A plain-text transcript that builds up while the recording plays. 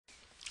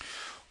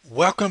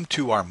Welcome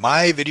to our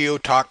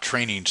MyVideoTalk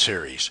training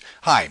series.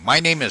 Hi, my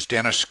name is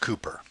Dennis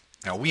Cooper.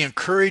 Now we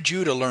encourage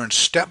you to learn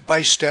step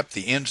by step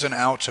the ins and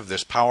outs of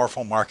this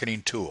powerful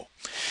marketing tool.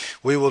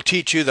 We will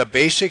teach you the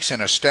basics in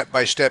a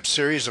step-by-step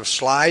series of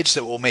slides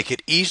that will make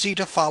it easy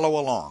to follow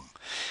along.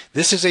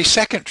 This is a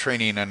second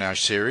training in our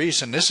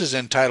series, and this is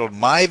entitled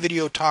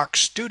MyVideoTalk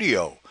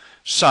Studio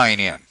Sign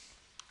In.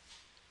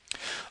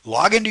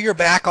 Log into your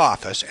back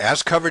office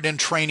as covered in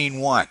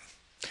Training 1.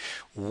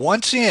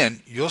 Once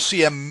in, you'll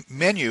see a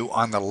menu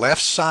on the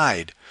left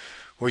side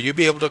where you'll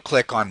be able to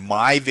click on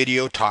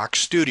MyVideoTalk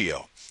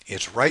Studio.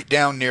 It's right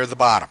down near the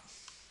bottom.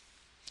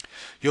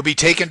 You'll be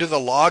taken to the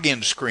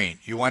login screen.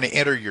 You want to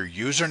enter your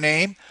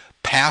username,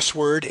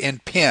 password,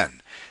 and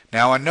PIN.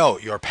 Now a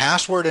note, your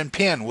password and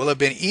PIN will have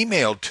been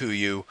emailed to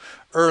you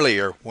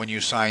earlier when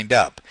you signed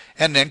up,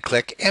 and then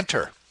click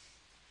Enter.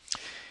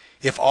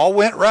 If all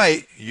went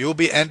right, you'll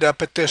end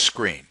up at this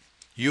screen.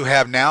 You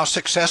have now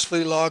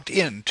successfully logged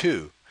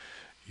into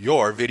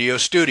your video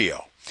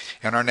studio,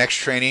 and our next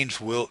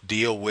trainings will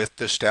deal with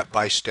the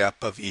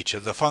step-by-step of each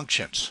of the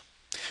functions.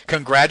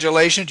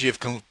 Congratulations, you've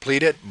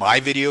completed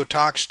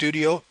MyVideoTalk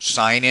Studio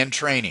sign-in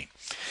training.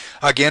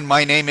 Again,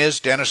 my name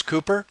is Dennis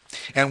Cooper,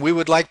 and we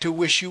would like to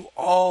wish you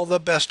all the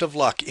best of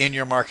luck in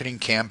your marketing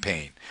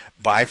campaign.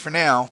 Bye for now.